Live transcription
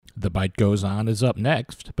The Bite Goes On is up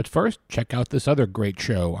next, but first, check out this other great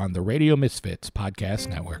show on the Radio Misfits Podcast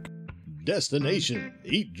Network. Destination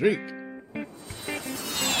Eat Drink.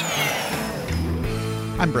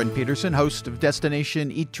 I'm Brent Peterson, host of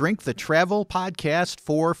Destination Eat Drink, the travel podcast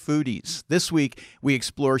for foodies. This week, we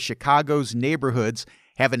explore Chicago's neighborhoods,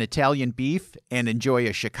 have an Italian beef, and enjoy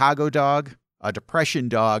a Chicago dog, a depression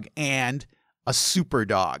dog, and a super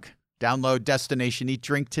dog. Download Destination Eat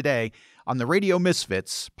Drink today on the Radio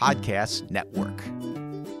Misfits Podcast Network.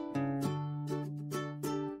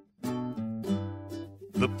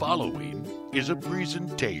 The following is a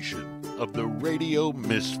presentation of the Radio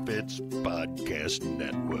Misfits Podcast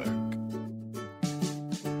Network.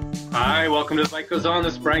 Hi, welcome to The Bite Goes On.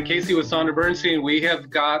 This is Brian Casey with Sandra Bernstein. We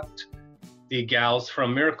have got the gals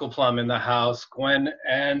from Miracle Plum in the house, Gwen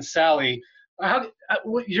and Sallie.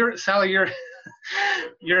 Sallie,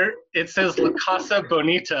 it says La Casa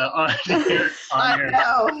Bonita on your. How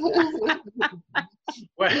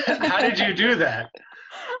did you do that?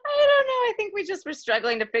 I don't know. I think we just were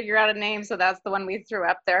struggling to figure out a name, so that's the one we threw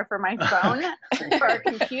up there for my phone, for our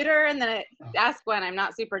computer, and then it asked Gwen. I'm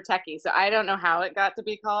not super techie, so I don't know how it got to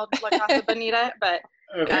be called La Casa Bonita, but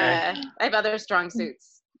okay. I have other strong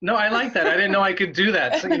suits. No, I like that. I didn't know I could do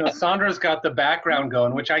that. So, Sandra's got the background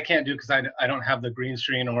going, which I can't do because I don't have the green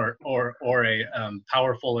screen or a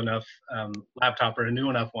powerful enough laptop or a new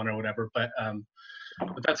enough one or whatever. But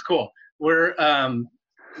that's cool. We're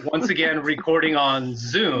once again recording on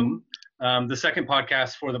Zoom. The second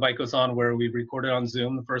podcast for The Bite Goes On, where we recorded on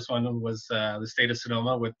Zoom. The first one was the state of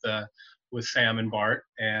Sonoma with Sam and Bart,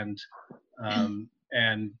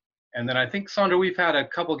 and then I think, Sandra, we've had a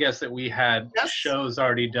couple guests that we had shows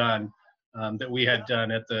already done that we had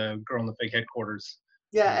done at the Girl in the Fake headquarters.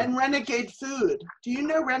 Yeah, and Renegade Food. Do you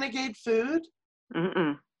know Renegade Food?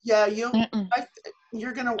 Mm-mm. Yeah, I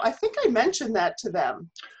think I mentioned that to them.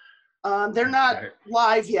 They're not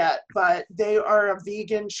live yet, but they are a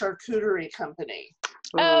vegan charcuterie company.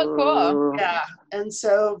 Oh, cool. Yeah, and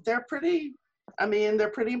so they're pretty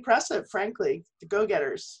impressive, frankly, the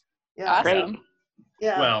go-getters. Yeah. Awesome.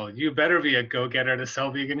 Yeah. Well, you better be a go-getter to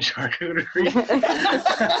sell vegan charcuterie.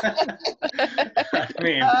 I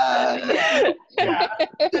mean, yeah.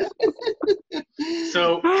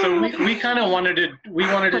 So we kind of wanted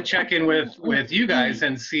to check in with you guys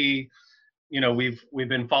and see, we've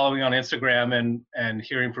been following on Instagram and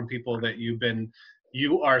hearing from people that you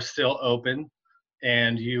are still open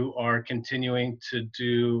and you are continuing to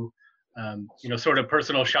do, sort of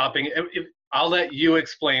personal shopping. I'll let you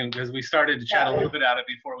explain because we started to chat a little bit about it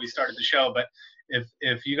before we started the show, but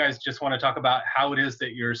if you guys just want to talk about how it is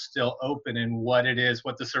that you're still open and what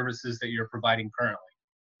the services that you're providing currently.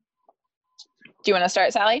 Do you want to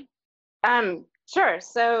start, Sallie? Sure.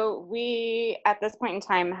 So we, at this point in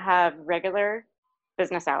time, have regular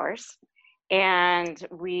business hours, and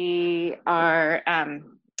we are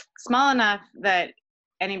small enough that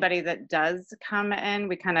anybody that does come in,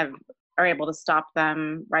 we kind of are able to stop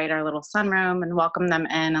them, right, our little sunroom, and welcome them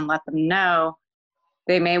in and let them know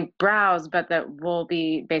they may browse, but that we'll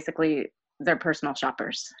be basically their personal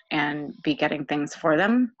shoppers and be getting things for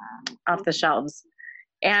them off the shelves.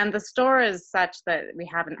 And the store is such that we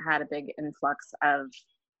haven't had a big influx of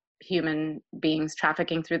human beings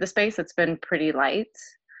trafficking through the space. It's been pretty light.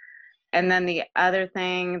 And then the other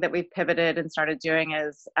thing that we've pivoted and started doing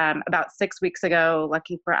is about 6 weeks ago,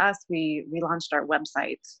 lucky for us, we relaunched our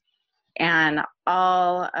website. And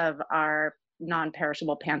all of our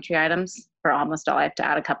non-perishable pantry items, for almost all, I have to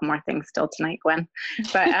add a couple more things still tonight, Gwen,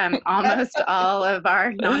 but almost all of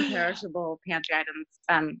our non-perishable pantry items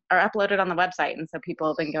are uploaded on the website. And so people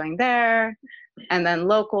have been going there, and then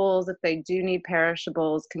locals, if they do need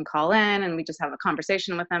perishables, can call in and we just have a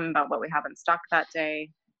conversation with them about what we have in stock that day.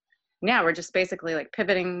 Yeah, we're just basically like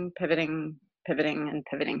pivoting.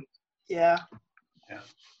 Yeah.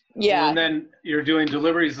 Yeah. And then you're doing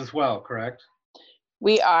deliveries as well, correct?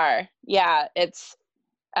 We are. Yeah. It's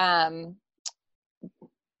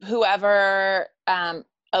whoever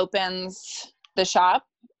opens the shop,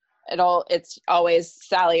 it's always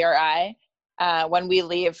Sallie or I. When we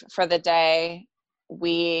leave for the day,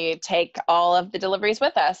 we take all of the deliveries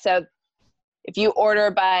with us. So if you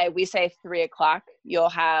order by, we say 3:00, you'll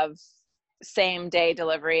have same day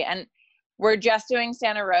delivery. And we're just doing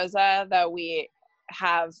Santa Rosa, though we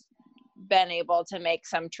have been able to make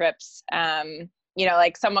some trips.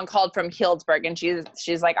 Like someone called from Healdsburg, and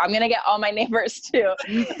she's like, I'm going to get all my neighbors to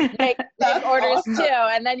make orders awesome. Too.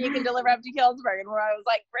 And then you can deliver up to Healdsburg. And I was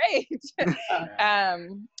like, great.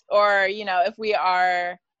 Or, if we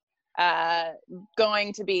are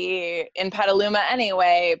going to be in Petaluma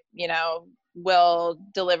anyway, we'll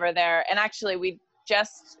deliver there. And actually we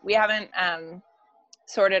we haven't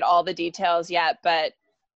sorted all the details yet, but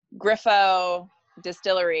Griffo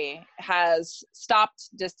Distillery has stopped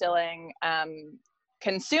distilling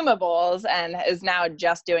consumables and is now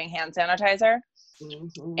just doing hand sanitizer.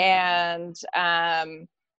 Mhm. And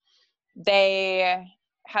they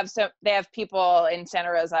have people in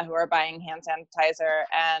Santa Rosa who are buying hand sanitizer,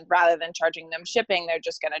 and rather than charging them shipping, they're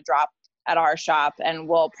just going to drop at our shop, and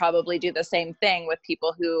we'll probably do the same thing with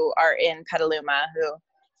people who are in Petaluma who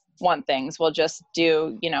want things. We'll just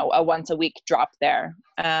do, a once a week drop there.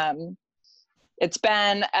 It's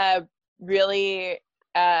been a really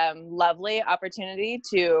lovely opportunity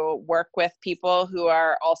to work with people who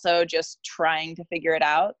are also just trying to figure it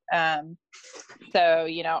out. So,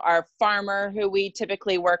 our farmer who we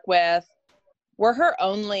typically work with, we're her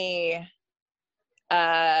only,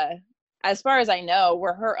 as far as I know,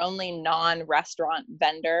 we're her only non-restaurant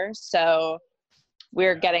vendor. So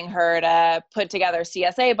we're getting her to put together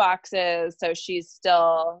CSA boxes. So she's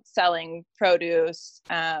still selling produce.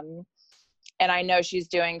 And I know she's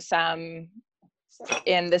doing some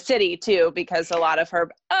in the city too, because a lot of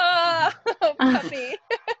her, puppy.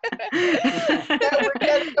 Yeah, we're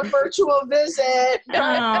getting a virtual visit.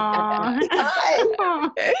 Aw. Hi.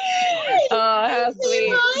 Oh, how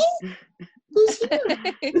sweet. Hi. Who's here?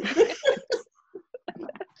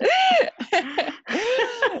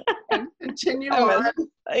 Continue on.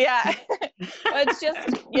 Yeah. It's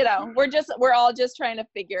just, we're all just trying to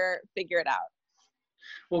figure it out.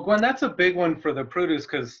 Well, Gwen, that's a big one for the produce,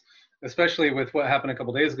 because especially with what happened a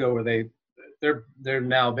couple days ago, where they're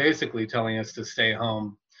now basically telling us to stay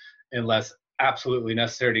home unless absolutely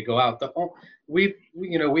necessary to go out. We've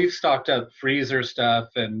stocked up freezer stuff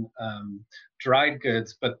and dried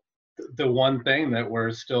goods, but the one thing that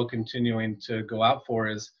we're still continuing to go out for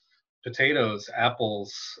is potatoes,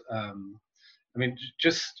 apples,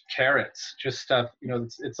 just carrots, just stuff,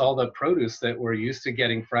 it's all the produce that we're used to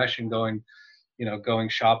getting fresh and going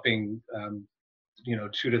shopping,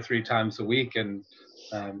 2 to 3 times a week. And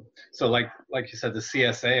so like you said, the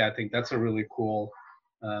CSA, I think that's a really cool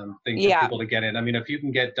thing for people to get in. I mean, if you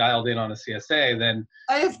can get dialed in on a CSA, then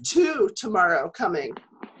I have 2 tomorrow coming.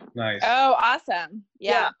 Nice. Oh, awesome.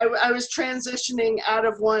 Yeah. I was transitioning out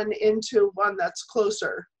of one into one that's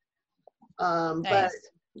closer. Nice. But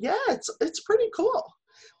yeah, it's pretty cool.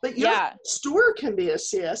 But your store can be a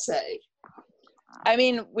CSA. I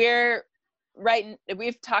mean,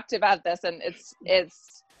 we've talked about this, and it's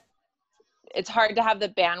hard to have the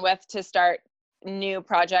bandwidth to start new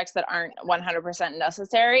projects that aren't 100%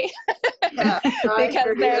 necessary. Yeah,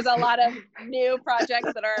 because there's a lot of new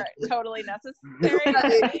projects that are totally necessary.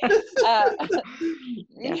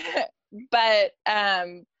 But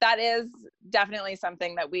that is definitely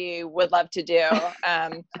something that we would love to do.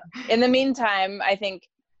 In the meantime, I think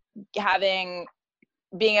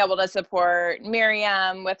being able to support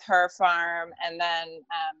Miriam with her farm, and then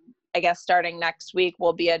I guess starting next week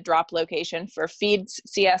will be a drop location for feed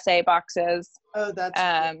CSA boxes. Oh, that's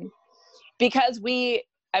cool. Because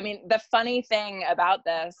the funny thing about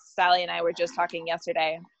this, Sallie and I were just talking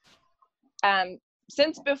yesterday,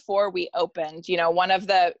 since before we opened, one of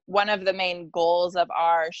the main goals of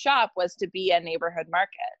our shop was to be a neighborhood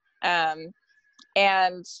market.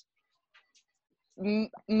 And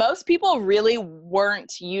most people really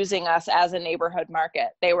weren't using us as a neighborhood market.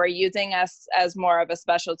 They were using us as more of a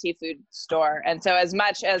specialty food store. And so as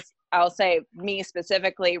much as I'll say me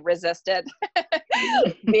specifically resisted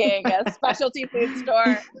being a specialty food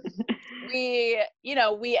store,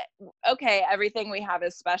 everything we have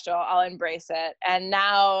is special. I'll embrace it. And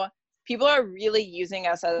now people are really using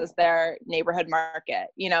us as their neighborhood market.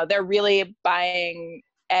 They're really buying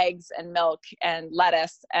eggs and milk and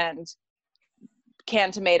lettuce and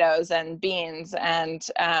canned tomatoes and beans, and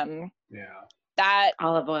that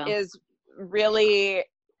olive oil is really,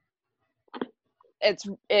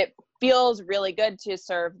 it feels really good to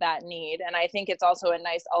serve that need. And I think it's also a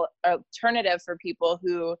nice alternative for people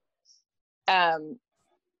who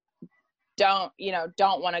don't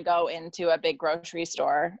want to go into a big grocery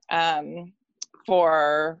store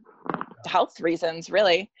for health reasons,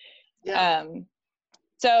 really.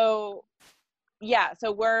 So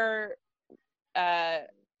we're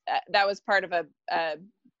that was part of a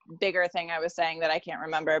bigger thing I was saying that I can't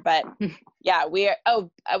remember, but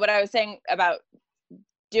what I was saying about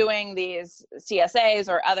doing these CSAs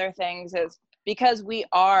or other things is because we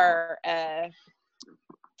are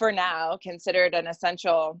for now considered an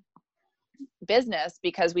essential business,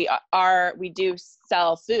 because we do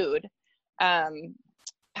sell food,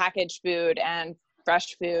 packaged food and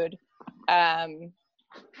fresh food.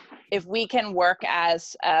 If we can work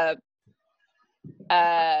as a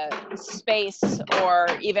space or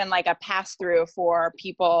even like a pass-through for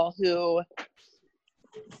people who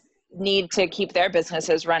need to keep their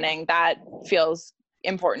businesses running, that feels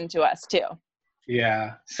important to us too.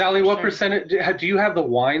 Yeah. Sallie, what percentage, do you have the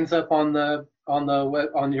wines up on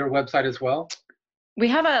your website as well? We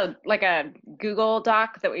have a Google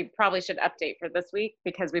Doc that we probably should update for this week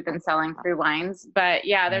because we've been selling through wines. But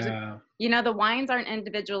yeah, the wines aren't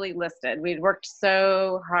individually listed. We'd worked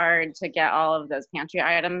so hard to get all of those pantry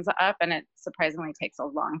items up, and it surprisingly takes a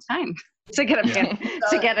long time to get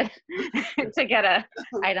a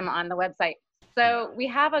item on the website. So we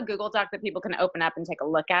have a Google Doc that people can open up and take a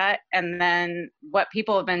look at. And then what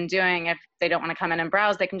people have been doing, if they don't want to come in and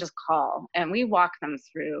browse, they can just call and we walk them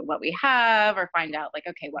through what we have or find out like,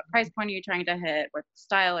 okay, what price point are you trying to hit? What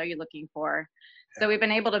style are you looking for? So we've been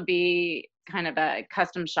able to be kind of a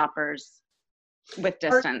custom shoppers with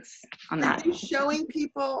distance on that. Are you showing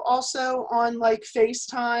people also on like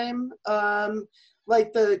FaceTime?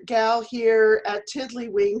 Like the gal here at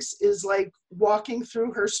Tiddlywinks is like walking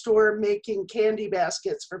through her store making candy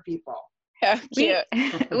baskets for people.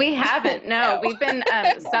 We haven't. No, we've been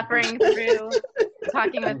suffering through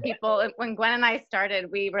talking with people. When Gwen and I started,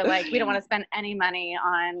 we were like, we don't want to spend any money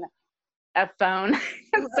on a phone.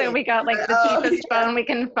 So we got like the cheapest phone we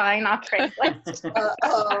can find off Craigslist.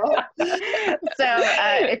 So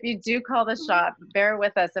if you do call the shop, bear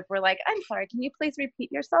with us if we're like, I'm sorry, can you please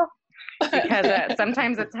repeat yourself? Because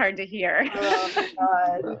sometimes it's hard to hear. Oh my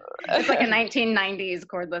God. It's like a 1990s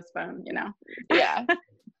cordless phone, you know? Yeah.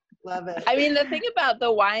 Love it. I mean, the thing about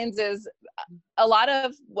the wines is a lot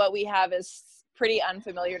of what we have is pretty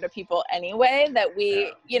unfamiliar to people anyway, that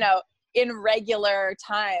we, in regular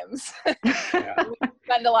times, we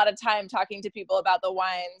spend a lot of time talking to people about the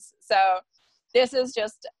wines. So this is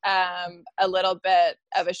just a little bit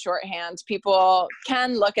of a shorthand. People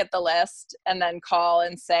can look at the list and then call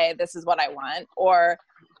and say, this is what I want. Or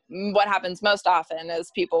what happens most often is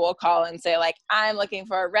people will call and say, like, I'm looking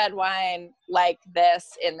for a red wine like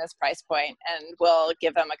this in this price point, and we'll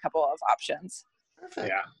give them a couple of options. Perfect.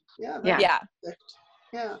 Yeah.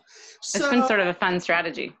 Yeah. So, it's been sort of a fun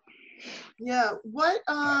strategy. Yeah. What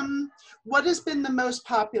has been the most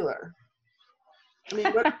popular? I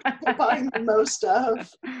mean, what are people buying the most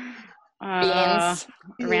of? Beans.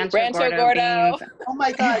 Rancho Gordo. Beans. Oh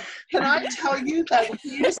my God. Can I tell you that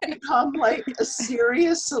he's become like a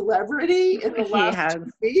serious celebrity in the last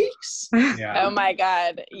 2 weeks? Yeah. Oh my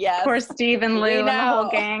God. Yes. Poor Steve and Lou and the whole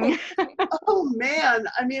gang. Oh man.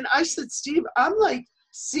 I mean, I said, Steve, I'm like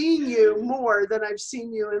seeing you more than I've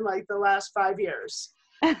seen you in like the last 5 years.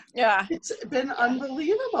 Yeah. It's been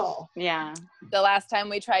unbelievable. Yeah. The last time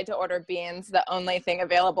we tried to order beans, the only thing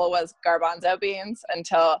available was garbanzo beans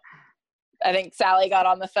until I think Sallie got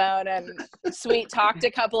on the phone and sweet talked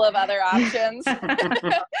a couple of other options.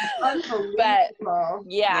 Unbelievable. But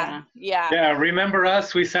yeah. Yeah, remember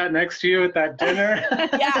us? We sat next to you at that dinner.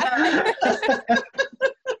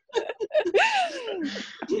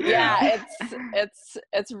 Yeah,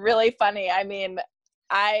 it's really funny. I mean,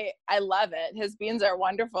 I love it. His beans are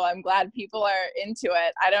wonderful. I'm glad people are into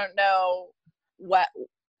it. I don't know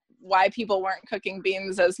why people weren't cooking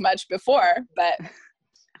beans as much before, but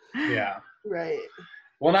yeah. Right.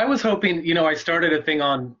 Well, I was hoping, I started it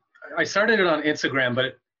on Instagram,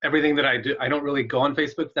 but everything that I do, I don't really go on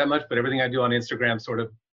Facebook that much, but everything I do on Instagram sort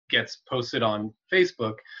of gets posted on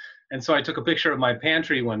Facebook. And so I took a picture of my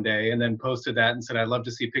pantry one day and then posted that and said, I'd love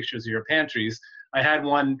to see pictures of your pantries. I had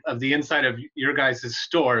one of the inside of your guys'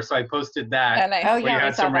 store, so I posted that where you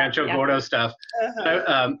had some Rancho Gordo stuff.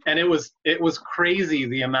 And it was crazy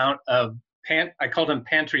the amount of I called them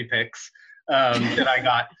pantry pics that I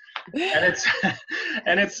got.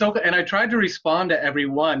 And it's so good. And I tried to respond to every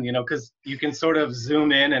one, because you can sort of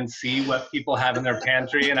zoom in and see what people have in their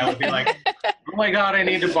pantry. And I would be like, oh my God, I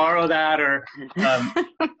need to borrow that. Or I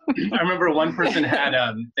remember one person they had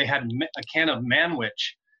a can of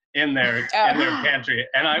Manwich in their pantry,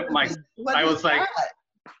 and I was like,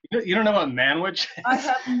 you don't know what Manwich is? I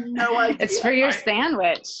have no idea. It's for your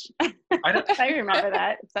sandwich. I remember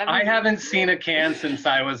that. I haven't seen a can since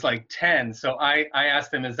I was like 10, so I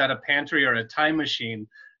asked them, is that a pantry or a time machine?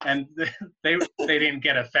 And they didn't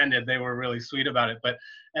get offended. They were really sweet about it.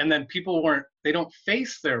 And then people they don't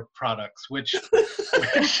face their products, which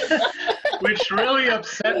really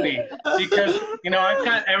upset me, because I've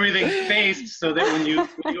got everything faced so that when you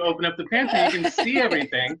open up the pantry, you can see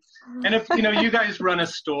everything. And if you guys run a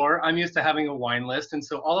store, I'm used to having a wine list, and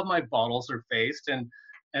so all of my bottles are faced.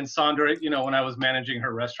 And Sandra, when I was managing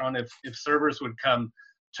her restaurant, if servers would come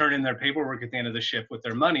turn in their paperwork at the end of the shift with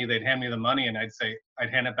their money, they'd hand me the money, and I'd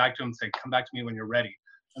hand it back to them and say, come back to me when you're ready.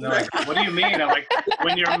 And they're like, what do you mean? I'm like,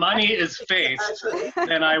 when your money is faced,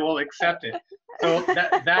 then I will accept it. So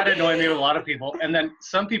that annoyed me with a lot of people. And then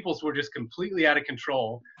some people's were just completely out of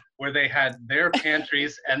control, where they had their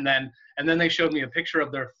pantries and then they showed me a picture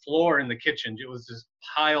of their floor in the kitchen. It was just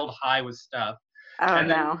piled high with stuff. Oh, and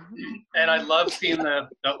then, no. And I love seeing the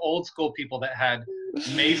old school people that had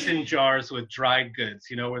mason jars with dried goods,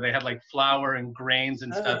 you know, where they had like flour and grains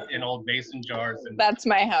and stuff in old mason jars. And That's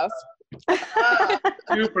my house.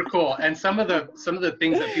 super cool. And some of the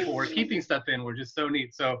things that people were keeping stuff in were just so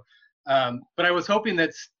neat. So but I was hoping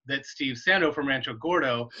that Steve Sando from Rancho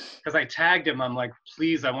Gordo, because I tagged him, I'm like,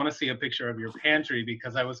 please, I want to see a picture of your pantry,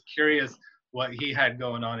 because I was curious what he had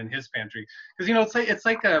going on in his pantry. Because, you know, it's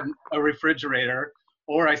like a refrigerator,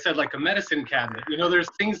 or I said like a medicine cabinet. You know, there's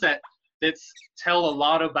things that tell a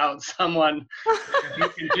lot about someone. If you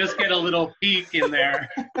can just get a little peek in there.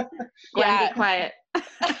 Gwen, be quiet.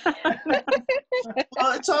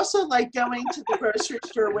 Well, it's also like going to the grocery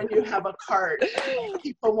store when you have a cart.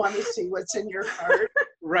 People want to see what's in your cart.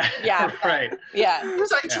 Right. Yeah. Right. Yeah.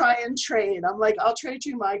 Because I try and trade. I'm like, I'll trade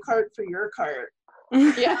you my cart for your cart.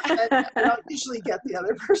 Yeah. And I'll usually get the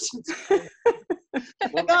other person's cart.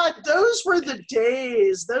 God, those were the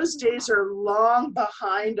days. Those days are long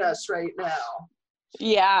behind us right now.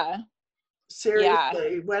 Yeah.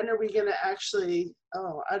 Seriously, when are we going to actually,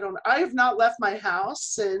 I have not left my house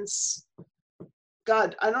since,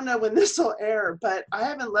 God, I don't know when this will air, but I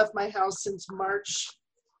haven't left my house since March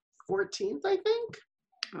 14th, I think.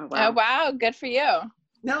 Oh, wow. Oh, wow. Good for you.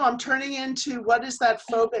 No, I'm turning into, what is that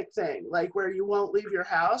phobic thing? Like where you won't leave your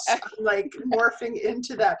house? I'm like morphing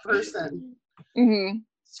into that person. Mm-hmm.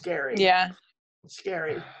 Scary. Yeah.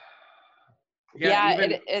 Scary. Yeah,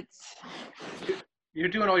 even, it's... You're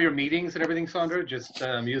doing all your meetings and everything, Sandra, just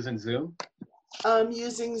using Zoom? I'm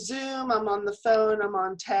using Zoom, I'm on the phone, I'm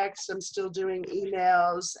on text, I'm still doing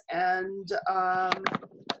emails, and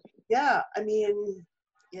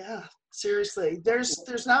seriously,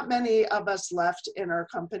 there's not many of us left in our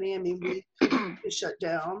company. I mean, we shut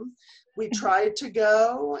down. We tried to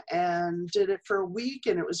go and did it for a week,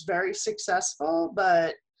 and it was very successful,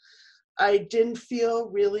 but I didn't feel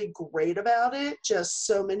really great about it. Just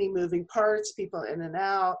so many moving parts, people in and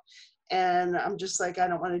out. And I'm just like, I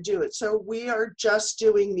don't want to do it. So we are just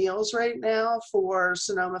doing meals right now for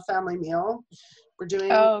Sonoma Family Meal. We're doing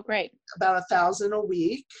great. about 1,000 a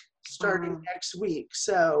week starting next week.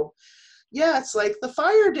 So yeah, it's like the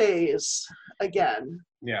fire days again.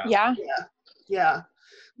 Yeah. Yeah. Yeah. Yeah.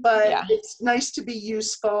 But it's nice to be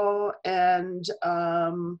useful, and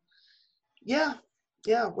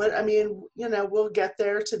we'll get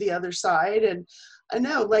there to the other side. And I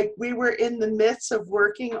know, like, we were in the midst of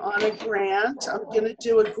working on a grant. I'm going to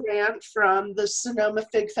do a grant from the Sonoma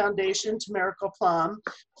Fig Foundation to Miracle Plum.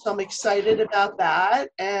 So I'm excited about that,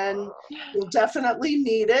 and we'll definitely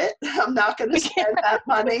need it. I'm not going to spend that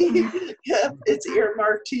money. It's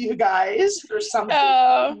earmarked to you guys for something.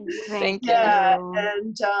 Oh, thank you.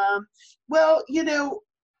 And,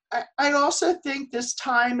 I also think this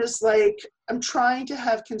time is like, I'm trying to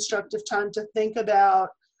have constructive time to think about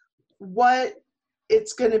what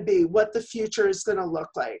it's going to be, what the future is going to look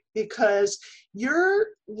like, because you're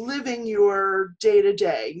living your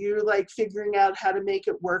day-to-day. You're like figuring out how to make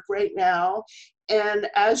it work right now. And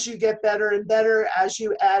as you get better and better, as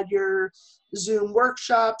you add your Zoom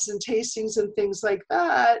workshops and tastings and things like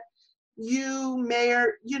that, you may,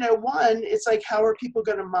 one, it's like, how are people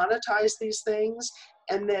going to monetize these things?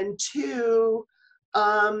 And then two,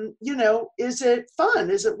 is it fun?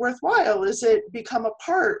 Is it worthwhile? Is it become a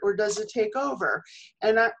part, or does it take over?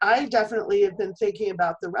 And I definitely have been thinking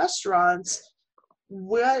about the restaurants.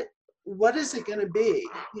 What is it going to be?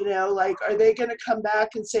 Are they going to come back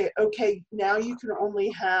and say, okay, now you can only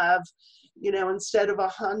have, instead of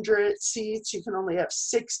 100 seats, you can only have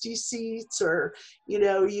 60 seats, or, you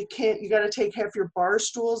got to take half your bar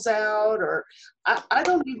stools out, or I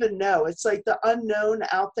don't even know. It's like the unknown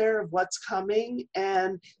out there of what's coming.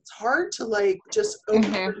 And it's hard to like just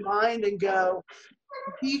open your mind and go,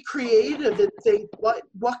 be creative and think, what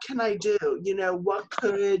can I do? What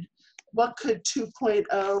could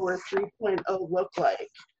 2.0 or 3.0 look like?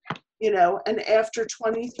 And after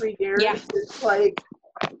 23 years, it's like,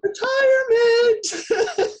 retirement.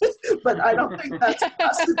 But I don't think that's a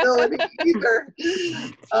possibility either.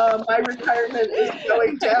 My retirement is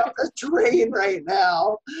going down the drain right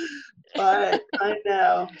now. But I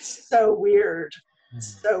know, so weird.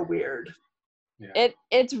 Yeah.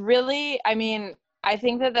 It's really, I mean, I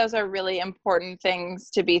think that those are really important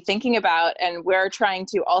things to be thinking about, and we're trying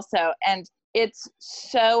to also. And it's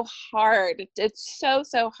so hard. It's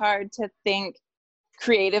so hard to think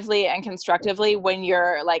creatively and constructively when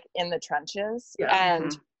you're like in the trenches. Yeah.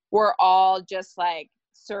 And we're all just like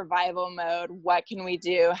survival mode. What can we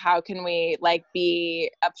do? How can we like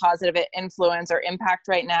be a positive influence or impact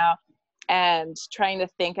right now? And trying to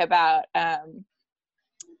think about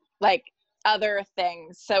like other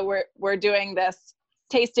things. So we're doing this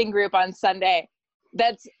tasting group on Sunday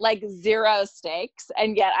that's like 0 stakes,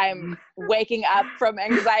 and yet I'm waking up from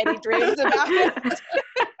anxiety dreams about it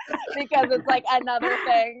because it's like another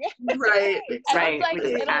thing. Right. And Right.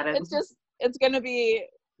 it's like it's gonna be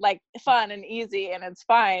like fun and easy and it's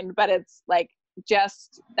fine, but it's like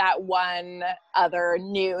just that one other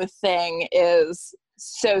new thing is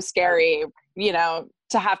so scary, you know,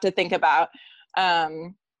 to have to think about.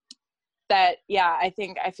 That I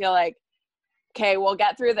feel like, okay, we'll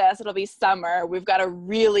get through this. It'll be summer. We've got to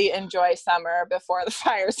really enjoy summer before the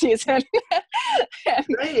fire season and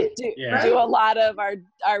do a lot of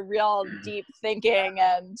our real deep thinking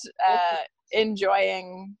and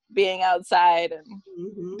enjoying being outside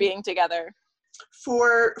and being together.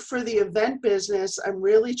 For the event business, I'm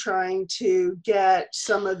really trying to get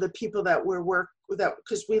some of the people that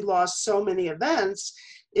because we lost so many events.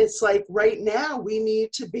 It's like right now we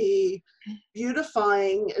need to be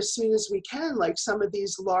beautifying as soon as we can, like some of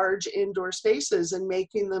these large indoor spaces and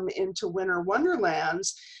making them into winter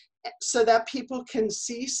wonderlands so that people can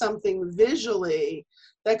see something visually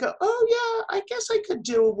that go, oh yeah, I guess I could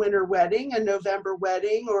do a winter wedding, a November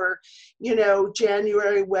wedding, or, you know,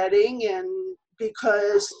 January wedding. And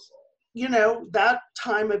because, you know, that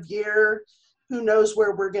time of year, who knows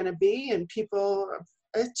where we're going to be, and people,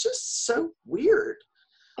 it's just so weird.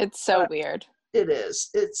 It's so weird. It is.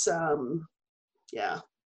 It's, yeah.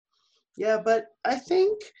 But I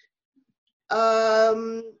think,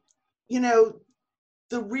 you know,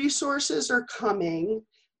 the resources are coming,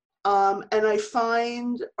 and I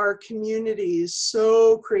find our communities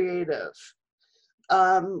so creative,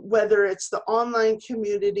 whether it's the online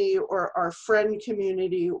community or our friend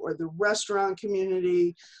community or the restaurant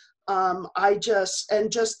community, just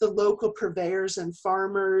the local purveyors and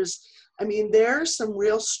farmers. I mean, there's some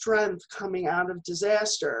real strength coming out of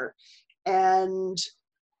disaster, and,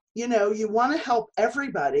 you know, you want to help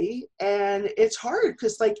everybody, and it's hard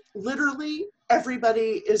because like literally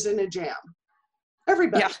everybody is in a jam.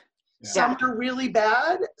 Everybody. Yeah. Some are really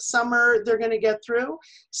bad. Some they're going to get through.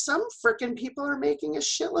 Some frickin' people are making a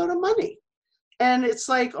shitload of money, and it's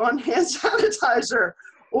like on hand sanitizer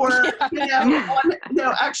or, you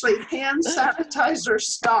know, actually hand sanitizer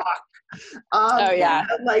stock.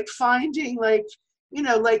 Like finding like, you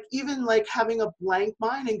know, like even like having a blank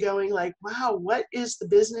mind and going like, wow, what is the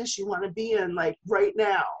business you want to be in like right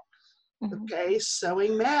now? Okay,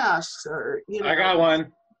 sewing masks, or, you know. I got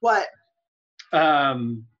one. What?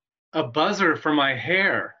 A buzzer for my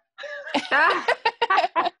hair.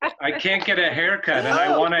 I can't get a haircut, and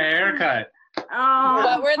I want a haircut. Oh.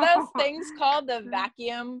 What were those things called? The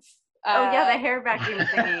vacuum? The hair vacuum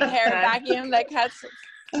thingy. Hair vacuum that cuts.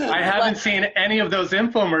 I haven't seen any of those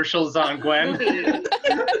infomercials on, Gwen.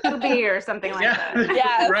 Scooby or something like that.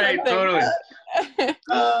 Yeah, right, totally.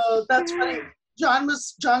 Oh, that's funny. John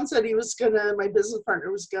said he was my business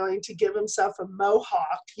partner was going to give himself a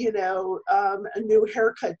mohawk, you know, a new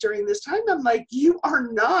haircut during this time. I'm like, you are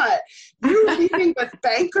not. You're meeting with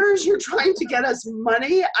bankers. You're trying to get us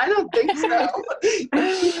money. I don't think so. You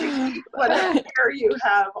can keep whatever hair you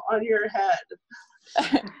have on your head.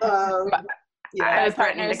 I was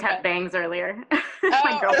threatening to cut bangs earlier.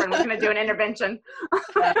 My girlfriend was going to do an intervention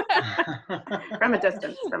from a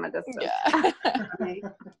distance.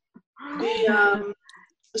 Yeah.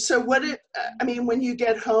 So when you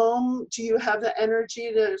get home, do you have the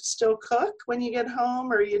energy to still cook when you get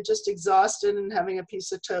home, or are you just exhausted and having a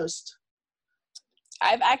piece of toast?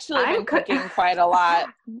 I've actually been cooking quite a lot.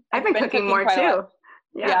 I've been cooking more too.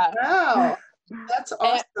 Yeah. Wow. That's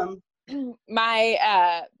awesome. My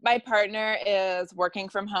partner is working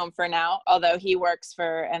from home for now, although he works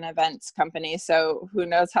for an events company, so who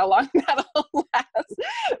knows how long that'll last.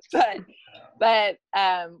 But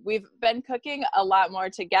we've been cooking a lot more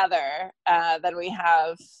together than we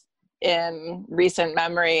have in recent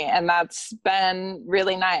memory, and that's been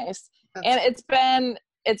really nice. And it's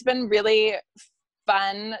been really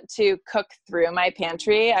fun to cook through my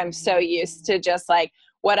pantry. I'm so used to just like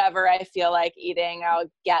whatever I feel like eating, I'll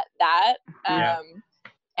get that.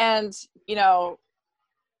 And, you know,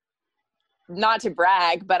 not to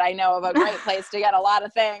brag, but I know of a great place to get a lot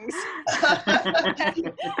of things.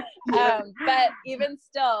 But even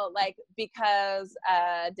still, like, because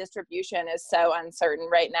distribution is so uncertain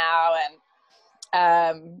right now,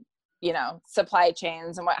 and, you know, supply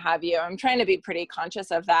chains and what have you, I'm trying to be pretty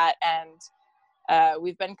conscious of that. And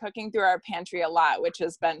we've been cooking through our pantry a lot, which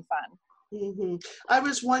has been fun. Mm-hmm. I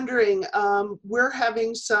was wondering, we're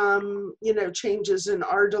having some, changes in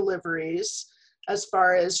our deliveries as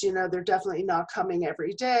far as, they're definitely not coming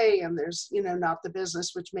every day and there's, not the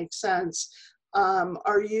business, which makes sense.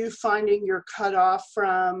 Are you finding you're cut off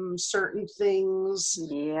from certain things?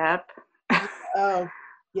 Yep. Oh,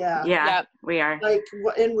 yeah. Yeah, Yep. we are. Like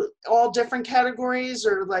in all different categories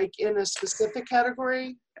or like in a specific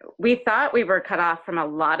category? We thought we were cut off from a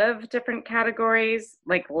lot of different categories.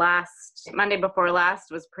 Like Monday before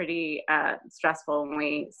last was pretty stressful when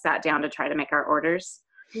we sat down to try to make our orders.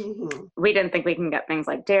 Mm-hmm. We didn't think we can get things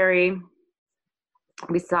like dairy.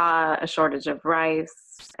 We saw a shortage of rice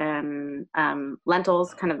and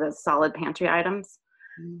lentils, kind of the solid pantry items.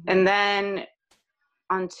 Mm-hmm. And then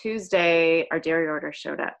on Tuesday, our dairy order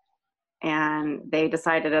showed up. And they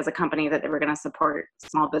decided as a company that they were going to support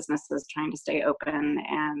small businesses trying to stay open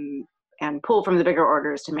and pull from the bigger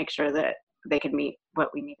orders to make sure that they could meet what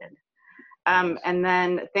we needed. And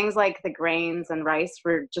then things like the grains and rice,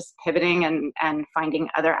 we're just pivoting and finding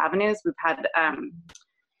other avenues. We've had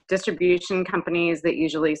distribution companies that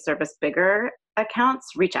usually service bigger accounts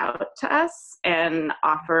reach out to us and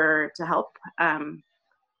offer to help.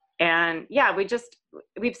 And yeah,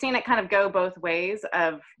 we've seen it kind of go both ways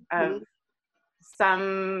of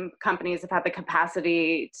some companies have had the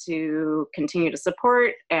capacity to continue to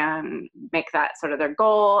support and make that sort of their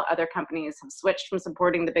goal. Other companies have switched from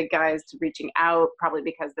supporting the big guys to reaching out, probably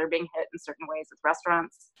because they're being hit in certain ways with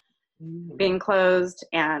restaurants being closed.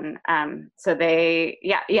 And so we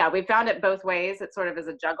found it both ways. It sort of is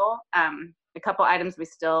a juggle. A couple items we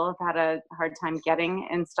still have had a hard time getting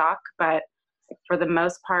in stock, but for the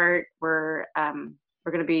most part, we're going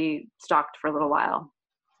to be stocked for a little while.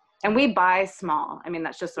 And we buy small. I mean,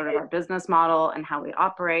 that's just sort of our business model and how we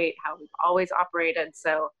operate, how we've always operated.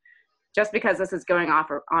 So just because this is going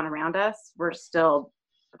on around us, we're still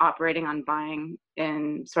operating on buying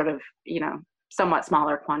in sort of, somewhat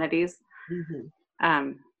smaller quantities.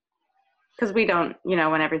 Because we don't,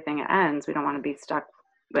 when everything ends, we don't want to be stuck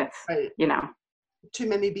with, Too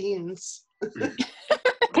many beans.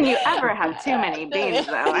 Can you ever have too many beans,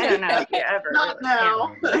 though? I don't know if you ever. Not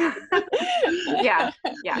now. Yeah.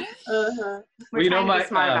 Uh-huh. We're trying to be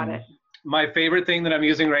smart about it. My favorite thing that I'm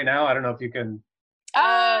using right now, I don't know if you can.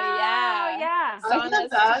 Oh, yeah. Yeah. Sauna's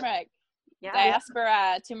turmeric. Yeah.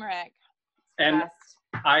 Diaspora turmeric. And Best.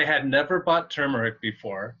 I had never bought turmeric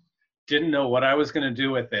before, didn't know what I was going to do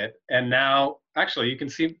with it. And now, actually, you can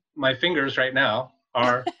see my fingers right now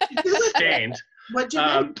are stained. What'd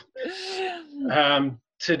you do?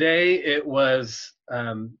 Today it was,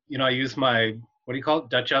 I use my, what do you call it,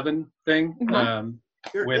 Dutch oven thing?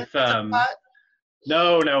 With,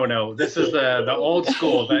 no. This is the old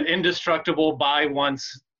school, the indestructible buy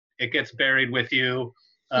once, it gets buried with you,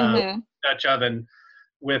 Dutch oven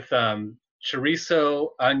with chorizo,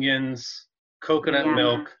 onions, coconut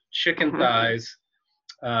milk, chicken thighs,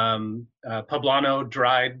 poblano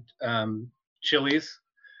dried chilies,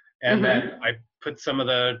 and then I put some of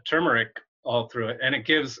the turmeric all through it, and it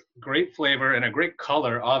gives great flavor and a great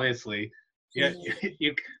color. Obviously,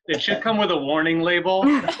 it should come with a warning label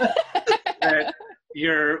that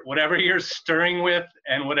whatever you're stirring with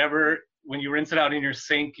and whatever when you rinse it out in your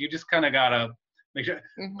sink, you just kind of gotta make sure.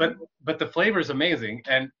 But the flavor is amazing,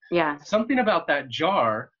 and something about that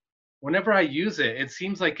jar. Whenever I use it, it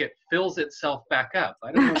seems like it fills itself back up.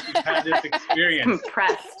 I don't know if you've had this experience.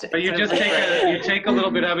 Compressed. But you just take a little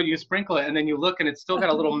bit of it, you sprinkle it, and then you look, and it's still got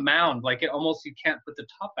a little mound. Like you can't put the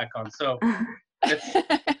top back on. So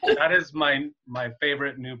that is my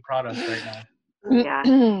favorite new product right now.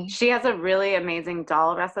 Yeah, she has a really amazing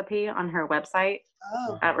dal recipe on her website.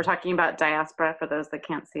 Oh. We're talking about diaspora for those that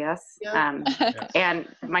can't see us. And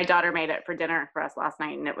my daughter made it for dinner for us last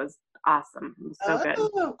night, and it was awesome. It was so good.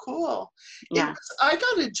 Oh, cool. Yeah. I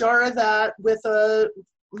got a jar of that with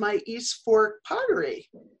my East Fork pottery.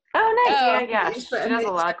 Oh, nice. Oh, Yeah. She does a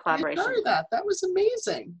lot of collaboration. That was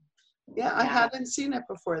amazing. Yeah, I hadn't seen it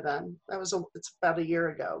before then. It's about a year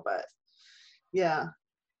ago, but yeah.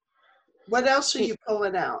 What else are you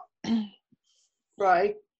pulling out?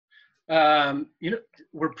 Right.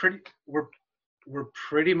 We're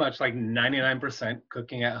pretty much like 99%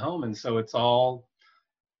 cooking at home, and so it's all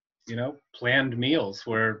planned meals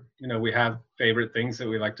where we have favorite things that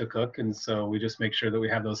we like to cook, and so we just make sure that we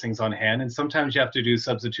have those things on hand. And sometimes you have to do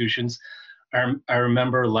substitutions. I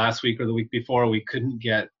remember last week or the week before we couldn't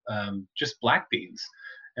get just black beans,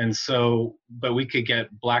 and so but we could get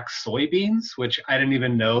black soybeans, which I didn't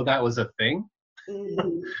even know that was a thing.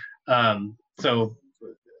 So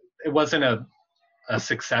it wasn't a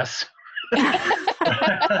success.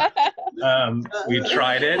 We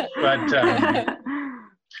tried it, but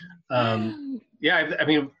yeah, I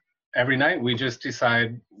mean, every night we just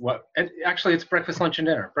decide what, and actually it's breakfast, lunch, and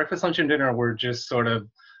dinner. Breakfast, lunch, and dinner, we're just sort of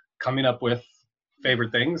coming up with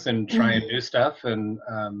favorite things and trying new stuff. And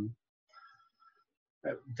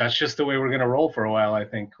that's just the way we're going to roll for a while, I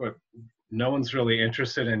think. No one's really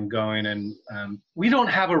interested in going, and we don't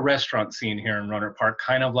have a restaurant scene here in Rohnert Park,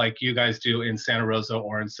 kind of like you guys do in Santa Rosa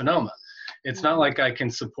or in Sonoma. It's not like I can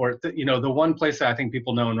support the one place that I think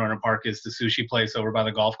people know in Rohnert Park is the sushi place over by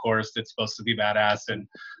the golf course that's supposed to be badass, and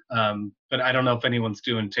but I don't know if anyone's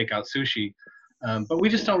doing takeout sushi. But we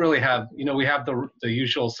just don't really have, we have the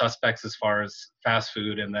usual suspects as far as fast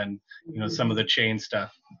food, and then some of the chain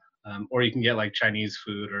stuff, or you can get like Chinese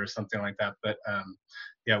food or something like that. But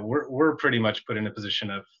yeah, we're pretty much put in a position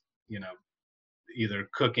of either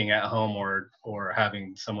cooking at home or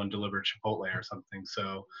having someone deliver Chipotle or something.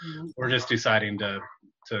 So we're just deciding to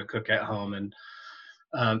cook at home, and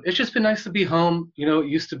it's just been nice to be home. It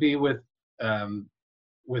used to be with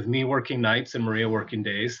me working nights and Maria working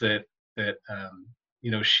days that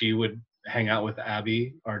she would hang out with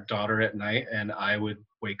Abby, our daughter, at night, and I would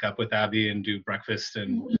wake up with Abby and do breakfast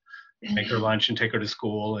and make her lunch and take her to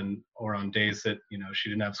school, or on days that she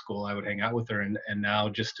didn't have school, I would hang out with her. And now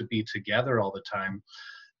just to be together all the time,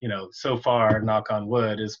 so far, knock on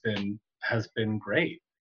wood, has been great.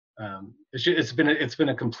 It's been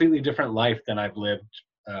a completely different life than I've lived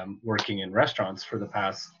working in restaurants for the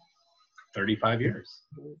past 35 years.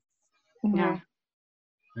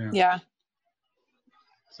 Yeah.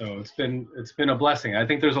 So it's been a blessing. I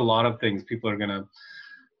think there's a lot of things people are going to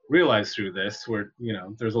realize through this, where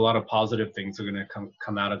there's a lot of positive things that are going to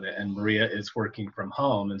come out of it. And Maria is working from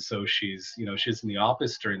home, and so she's she's in the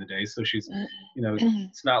office during the day, so she's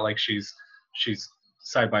it's not like she's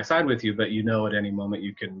side by side with you, but at any moment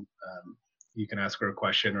you can ask her a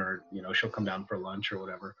question, or she'll come down for lunch or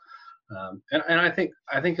whatever. And I think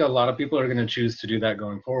a lot of people are going to choose to do that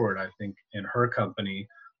going forward. I think in her company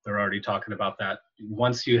they're already talking about that.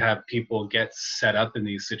 Once you have people get set up in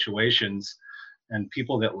these situations, and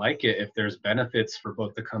people that like it, if there's benefits for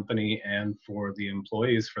both the company and for the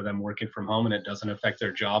employees for them working from home, and it doesn't affect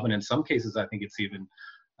their job, and in some cases I think it's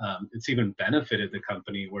even benefited the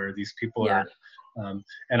company, where these people are.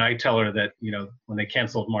 And I tell her that when they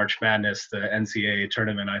canceled March Madness, the NCAA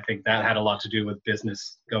tournament, I think that had a lot to do with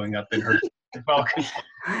business going up in her. Well,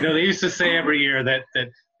 they used to say every year that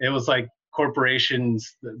it was like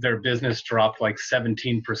corporations, their business dropped like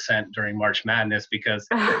 17% during March Madness, because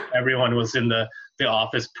everyone was in the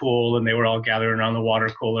office pool, and they were all gathered around the water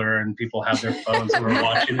cooler, and people had their phones and were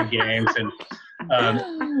watching the games. And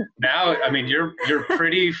now, I mean, you're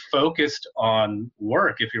pretty focused on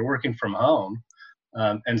work if you're working from home.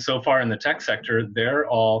 And so far in the tech sector, they're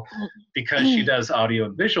all, because she does audio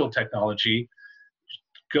and visual technology,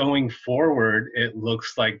 going forward, it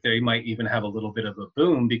looks like they might even have a little bit of a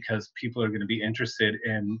boom, because people are going to be interested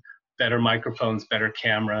in better microphones, better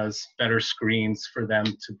cameras, better screens for them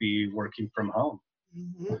to be working from home.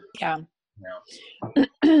 Yeah.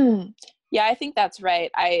 Yeah, I think that's right.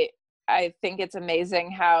 I think it's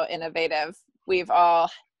amazing how innovative we've all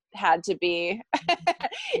had to be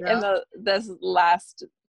in this last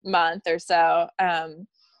month or so.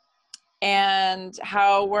 And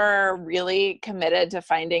how we're really committed to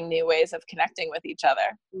finding new ways of connecting with each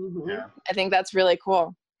other. Yeah. I think that's really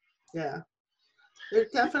cool. Yeah. There are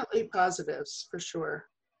definitely positives, for sure.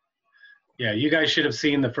 Yeah, you guys should have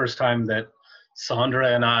seen the first time that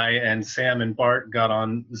Sandra and I and Sam and Bart got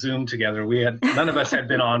on Zoom together. None of us had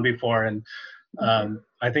been on before, and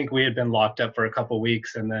I think we had been locked up for a couple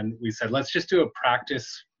weeks, and then we said, let's just do a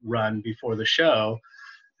practice run before the show.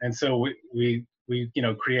 And so we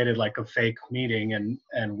created like a fake meeting,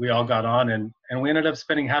 and we all got on, and we ended up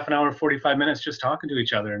spending half an hour, 45 minutes just talking to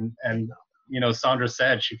each other. And Sandra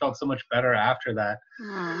said she felt so much better after that.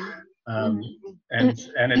 And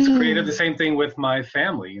it's created the same thing with my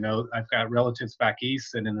family. I've got relatives back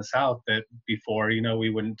east and in the South that before, we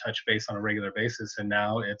wouldn't touch base on a regular basis. And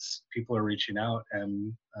now people are reaching out,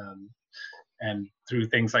 and through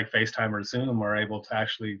things like FaceTime or Zoom, we're able to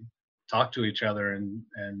actually talk to each other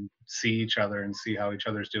and see each other and see how each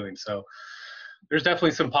other's doing. So there's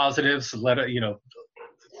definitely some positives.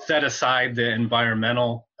 Set aside the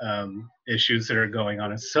environmental issues that are going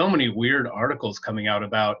on. And so many weird articles coming out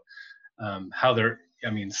about how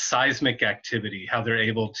seismic activity, how they're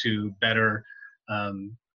able to better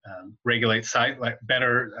regulate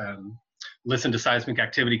better listen to seismic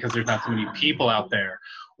activity because there's not so many people out there,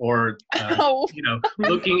 or Oh. you know,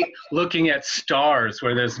 looking at stars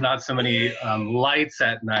where there's not so many lights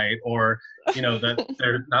at night, or you know, that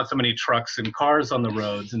there are not so many trucks and cars on the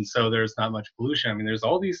roads, and so there's not much pollution. I mean, there's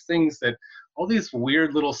all these things all these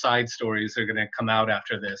weird little side stories are going to come out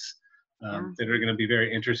after this that are going to be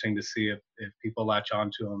very interesting to see if people latch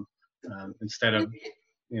onto them instead of,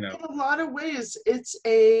 you know. In a lot of ways, it's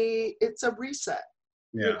a reset.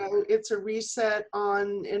 Yeah. You know, it's a reset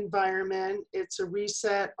on environment. It's a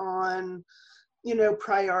reset on, you know,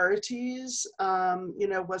 priorities, you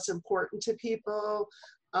know, what's important to people.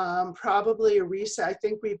 Probably a reset. I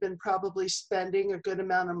think we've been probably spending a good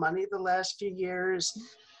amount of money the last few years.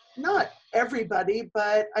 Not everybody,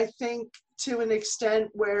 but I think to an extent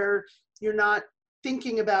where you're not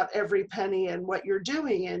thinking about every penny and what you're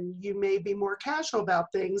doing, and you may be more casual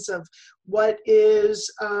about things of what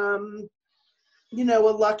is, you know,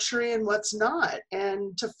 a luxury and what's not.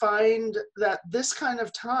 And to find that this kind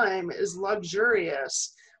of time is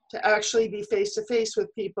luxurious, to actually be face to face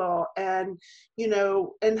with people and, you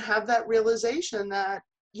know, and have that realization that,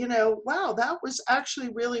 you know, wow, that was actually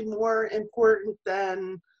really more important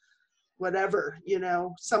than whatever, you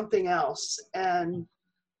know, something else. And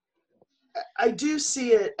I do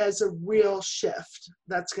see it as a real shift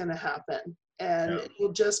that's going to happen. And it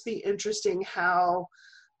will just be interesting how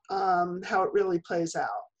it really plays out.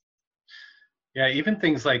 Yeah, even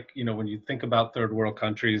things like, you know, when you think about third world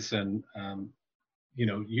countries and, you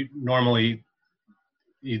know,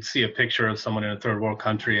 you'd see a picture of someone in a third world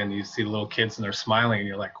country and you see little kids and they're smiling and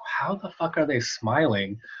you're like, how the fuck are they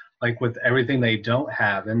smiling? Like with everything they don't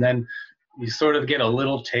have. And then you sort of get a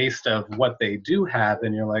little taste of what they do have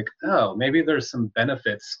and you're like, oh, maybe there's some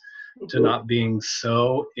benefits to not being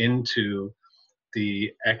so into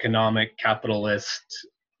the economic capitalist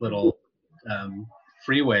little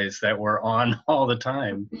freeways that we're on all the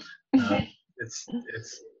time. It's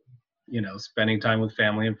you know, spending time with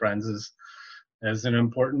family and friends is an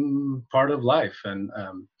important part of life. And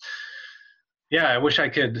yeah, I wish I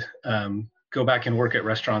could go back and work at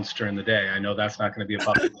restaurants during the day. I know that's not going to be a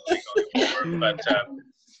possibility going forward, but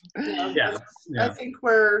yeah. I think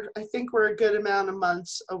we're a good amount of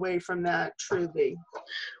months away from that, truly.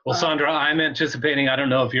 Well, Sandra, I'm anticipating, I don't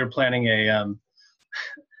know if you're planning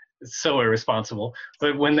it's so irresponsible,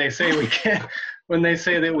 but when they say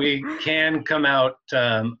that we can come out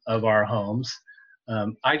of our homes,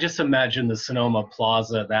 I just imagine the Sonoma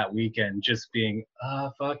Plaza that weekend just being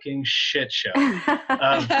a fucking shit show.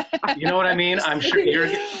 You know what I mean? I'm sure you're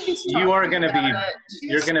going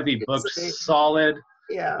to be booked solid.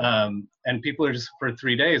 Yeah. And people are just, for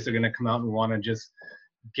 3 days, they're going to come out and want to just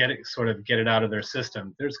get it out of their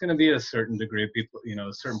system. There's going to be a certain degree of people, you know,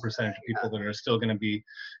 a certain percentage of people that are still going to be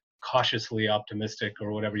cautiously optimistic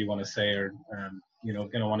or whatever you want to say, or, you know,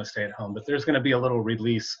 going to want to stay at home. But there's going to be a little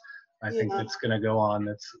release, I think, that's going to go on.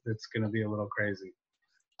 That's going to be a little crazy.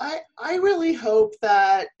 I really hope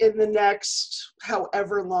that in the next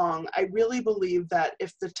however long, I really believe that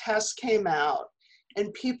if the test came out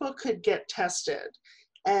and people could get tested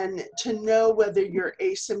and to know whether you're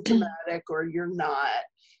asymptomatic or you're not,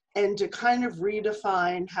 and to kind of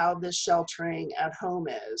redefine how this sheltering at home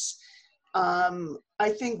is, I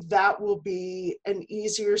think that will be an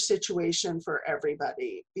easier situation for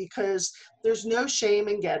everybody, because there's no shame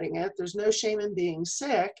in getting it. There's no shame in being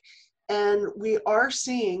sick. And we are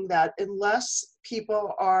seeing that unless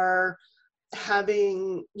people are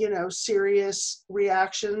having, you know, serious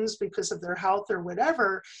reactions because of their health or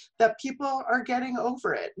whatever, that people are getting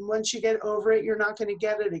over it. And once you get over it, you're not going to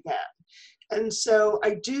get it again. And so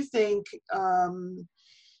I do think,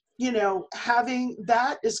 you know, having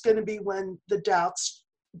that is going to be when the doubts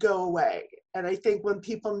go away. And I think when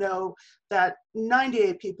people know that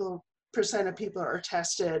 98% of people are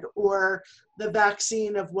tested, or the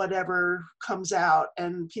vaccine of whatever comes out,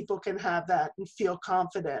 and people can have that and feel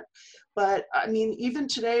confident. But I mean, even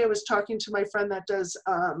today I was talking to my friend that does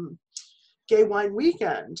Gay Wine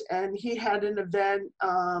Weekend, and he had an event,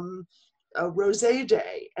 a rosé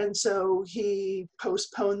day, and so he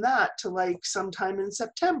postponed that to like sometime in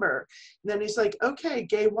September. And then he's like, okay,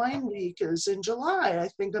 Gay Wine Week is in July. I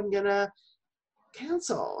think I'm gonna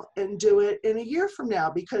cancel and do it in a year from now,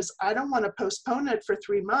 because I don't want to postpone it for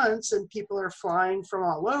 3 months and people are flying from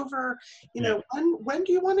all over. You know, when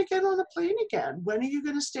do you want to get on a plane again? When are you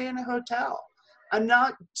going to stay in a hotel? I'm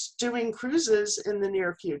not doing cruises in the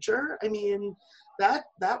near future. I mean, that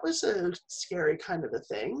was a scary kind of a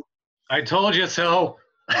thing. I told you so.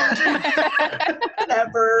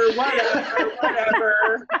 whatever.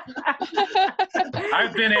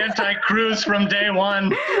 I've been anti-cruise from day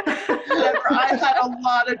one. I've had a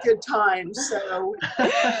lot of good times, so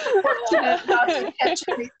fortunate not to catch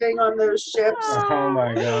anything on those ships. Oh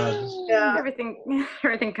my God. Yeah.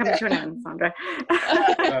 Everything comes to an end, Sandra.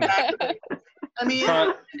 Exactly. I mean,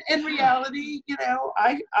 in reality,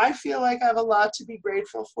 I feel like I have a lot to be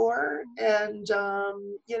grateful for, and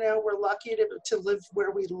we're lucky to live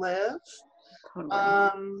where we live.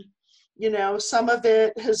 Some of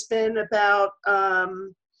it has been about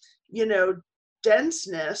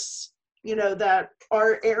denseness, that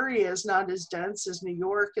our area is not as dense as New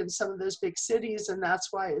York and some of those big cities, and that's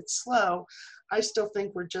why it's slow. I still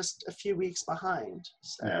think we're just a few weeks behind.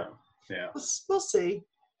 So yeah. We'll see.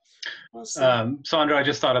 Sandra, I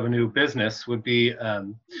just thought of a new business. Would be,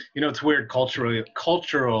 it's weird culturally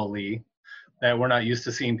that we're not used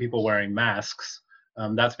to seeing people wearing masks.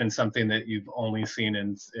 That's been something that you've only seen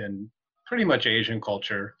in pretty much Asian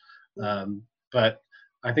culture. But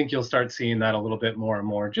I think you'll start seeing that a little bit more and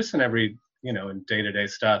more, just in every, in day-to-day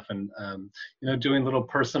stuff, and doing little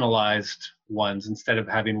personalized ones instead of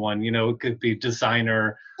having one. It could be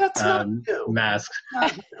designer masks.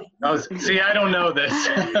 Oh, see, I don't know this.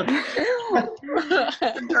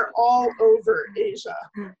 They're all over Asia.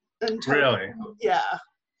 Really? Yeah.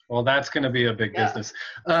 Well, that's going to be a big business.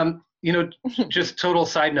 Just total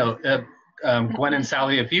side note, Gwen and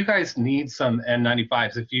Sallie, if you guys need some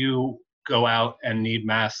N95s, if you go out and need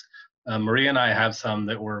masks, Maria and I have some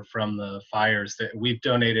that were from the fires that we've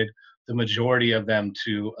donated the majority of them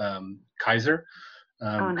to Kaiser.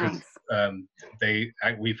 Nice.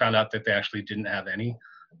 We found out that they actually didn't have any.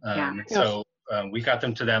 So we got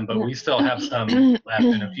them to them, but we still have some left.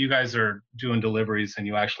 And if you guys are doing deliveries and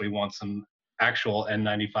you actually want some actual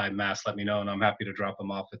N95 masks, let me know, and I'm happy to drop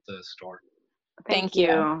them off at the store. Thank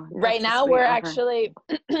you. Right now, we're actually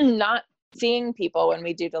not seeing people when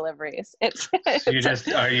we do deliveries. So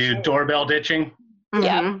are you doorbell ditching?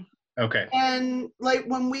 Yeah. Okay. And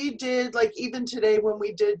when we did, even today when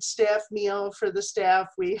we did staff meal for the staff,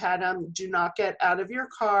 we had do not get out of your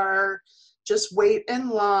car, just wait in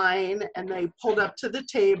line, and they pulled up to the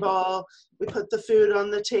table. We put the food on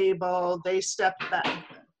the table. They stepped back.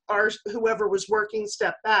 Whoever was working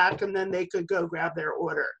stepped back, and then they could go grab their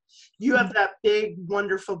order. You have that big,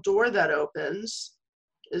 wonderful door that opens.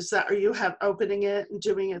 Are you opening it and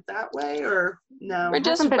doing it that way, or no? It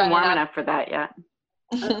hasn't been warm enough for that yet.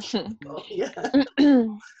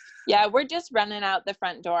 Yeah, we're just running out the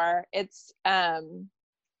front door. It's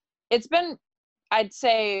been, I'd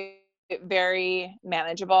say, very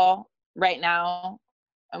manageable right now.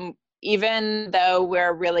 Even though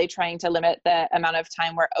we're really trying to limit the amount of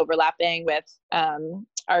time we're overlapping with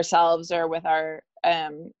ourselves or with our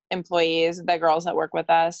employees, the girls that work with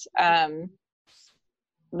us,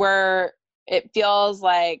 it feels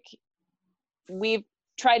like we've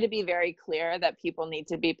tried to be very clear that people need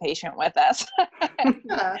to be patient with us.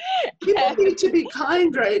 Yeah. People need to be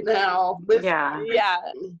kind right now with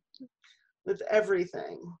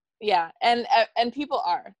everything. Yeah, and people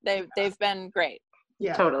are. They've been great.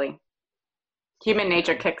 Yeah. Totally. Human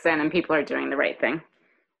nature kicks in and people are doing the right thing.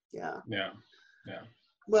 Yeah. Yeah.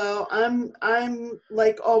 Well, I'm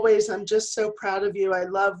like always, I'm just so proud of you. I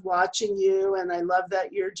love watching you, and I love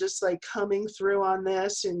that you're just coming through on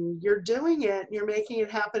this, and you're doing it, you're making it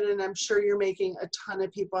happen, and I'm sure you're making a ton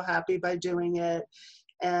of people happy by doing it.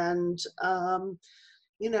 And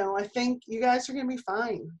I think you guys are going to be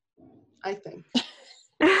fine. I think.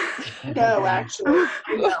 No, actually.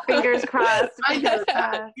 Fingers crossed. I know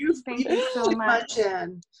that. Thank you so much.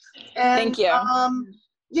 And, thank you.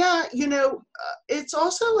 Yeah, it's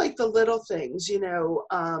also the little things,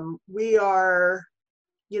 we are,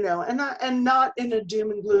 and not in a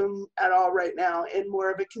doom and gloom at all right now, in more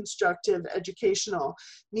of a constructive educational.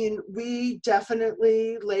 I mean, we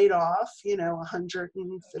definitely laid off,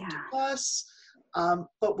 150 plus,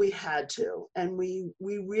 but we had to, and we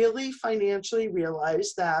really financially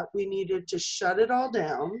realized that we needed to shut it all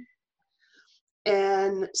down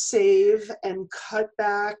and save and cut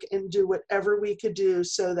back and do whatever we could do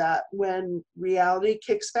so that when reality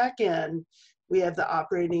kicks back in, we have the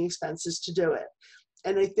operating expenses to do it.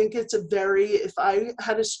 And I think it's if I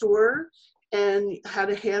had a store and had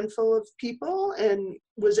a handful of people and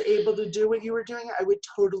was able to do what you were doing, I would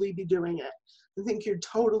totally be doing it. I think you're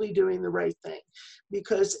totally doing the right thing,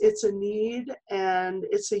 because it's a need, and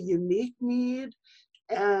it's a unique need.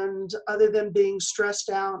 And other than being stressed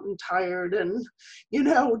out and tired and,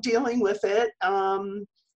 dealing with it,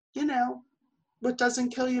 what doesn't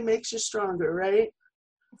kill you makes you stronger, right?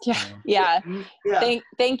 Yeah.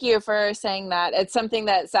 Thank you for saying that. It's something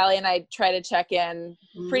that Sallie and I try to check in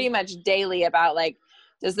pretty much daily about,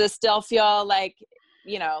 does this still feel like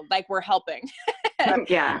like we're helping.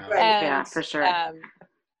 Yeah, Right. yeah, for sure.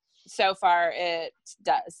 So far it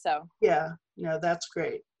does. So Yeah, no, that's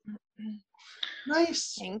great.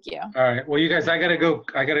 Nice. thank you. All right. Well, you guys, I gotta go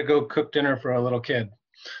cook dinner for a little kid.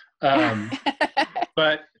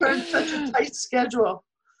 But For such a tight schedule.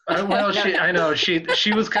 well,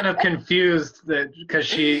 she was kind of confused that because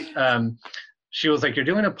she was like, "You're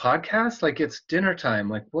doing a podcast? Like it's dinner time?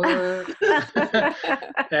 Like what?"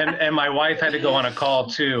 and my wife had to go on a call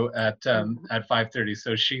too at 5:30,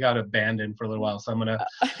 so she got abandoned for a little while. So I'm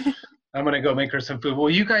gonna go make her some food. Will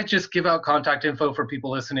you guys just give out contact info for people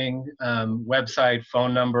listening, website,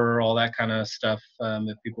 phone number, all that kind of stuff,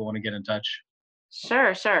 if people want to get in touch?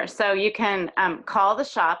 Sure. So you can call the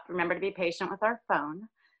shop. Remember to be patient with our phone,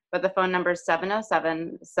 but the phone number is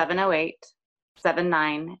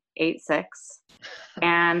 707-708-7986.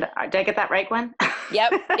 And did I get that right, Gwen?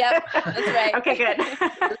 Yep, that's right. Okay, good.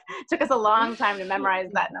 Took us a long time to memorize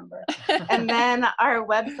that number. And then our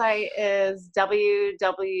website is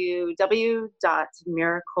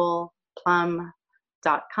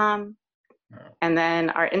www.miracleplum.com. And then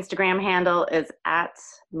our Instagram handle is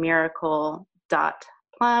 @miracle.plum.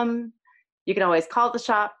 You can always call the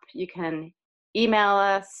shop. You can email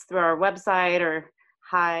us through our website or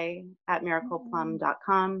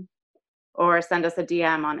hi@miracleplum.com, or send us a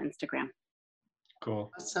DM on Instagram.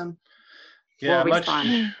 Cool. Awesome. Yeah, We'll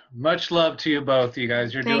respond. much love to you both, you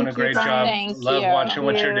guys. You're doing Thank a great you, job. Thank Love you. watching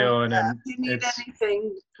what you're Thank you. doing, Yeah, and if you need it's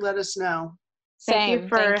anything, let us know. Thank you Same.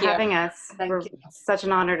 for Thank you. having us. Thank We're you. such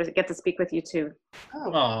an honor to get to speak with you too.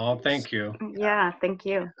 oh, thank you. Yeah, thank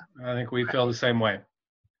you. I think we feel the same way.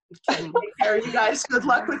 Okay, take care, you guys. Good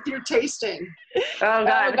luck with your tasting. Oh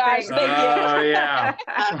God, gosh, thanks. thank you. Oh yeah.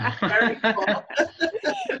 Very cool.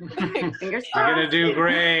 Fingers You're gonna crossed. do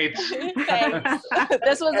great. Thanks.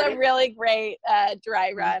 This was a really great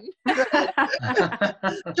dry run.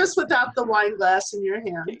 Just without the wine glass in your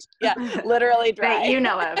hand. Yeah, literally dry. That you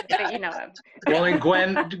know of. Well, and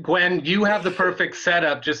Gwen, you have the perfect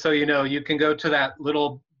setup. Just so you know, you can go to that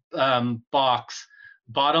little box,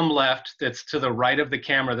 bottom left, that's to the right of the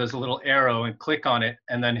camera. There's a little arrow, and click on it,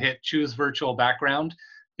 and then hit choose virtual background,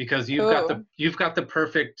 because you've got the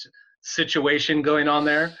perfect situation going on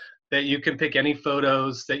there, that you can pick any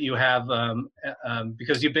photos that you have,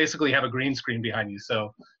 because you basically have a green screen behind you.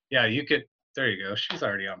 So yeah, you could. There you go. She's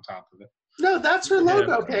already on top of it. No, that's her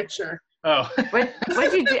logo picture. Oh.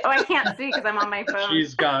 What'd you do? Oh, I can't see because I'm on my phone.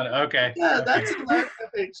 She's gone. Okay. Yeah, that's her logo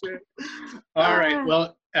picture. All right.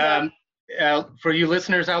 Well, for you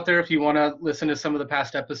listeners out there, if you want to listen to some of the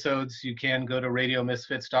past episodes, you can go to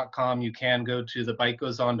radiomisfits.com. You can go to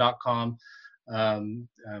thebitegoeson.com.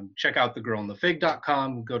 Check out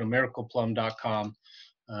thegirlinthefig.com. Go to miracleplum.com.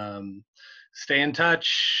 Stay in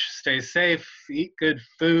touch. Stay safe. Eat good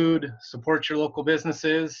food. Support your local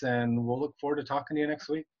businesses. And we'll look forward to talking to you next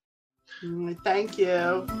week. Thank you.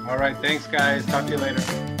 All right. Thanks, guys. Talk to you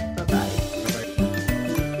later.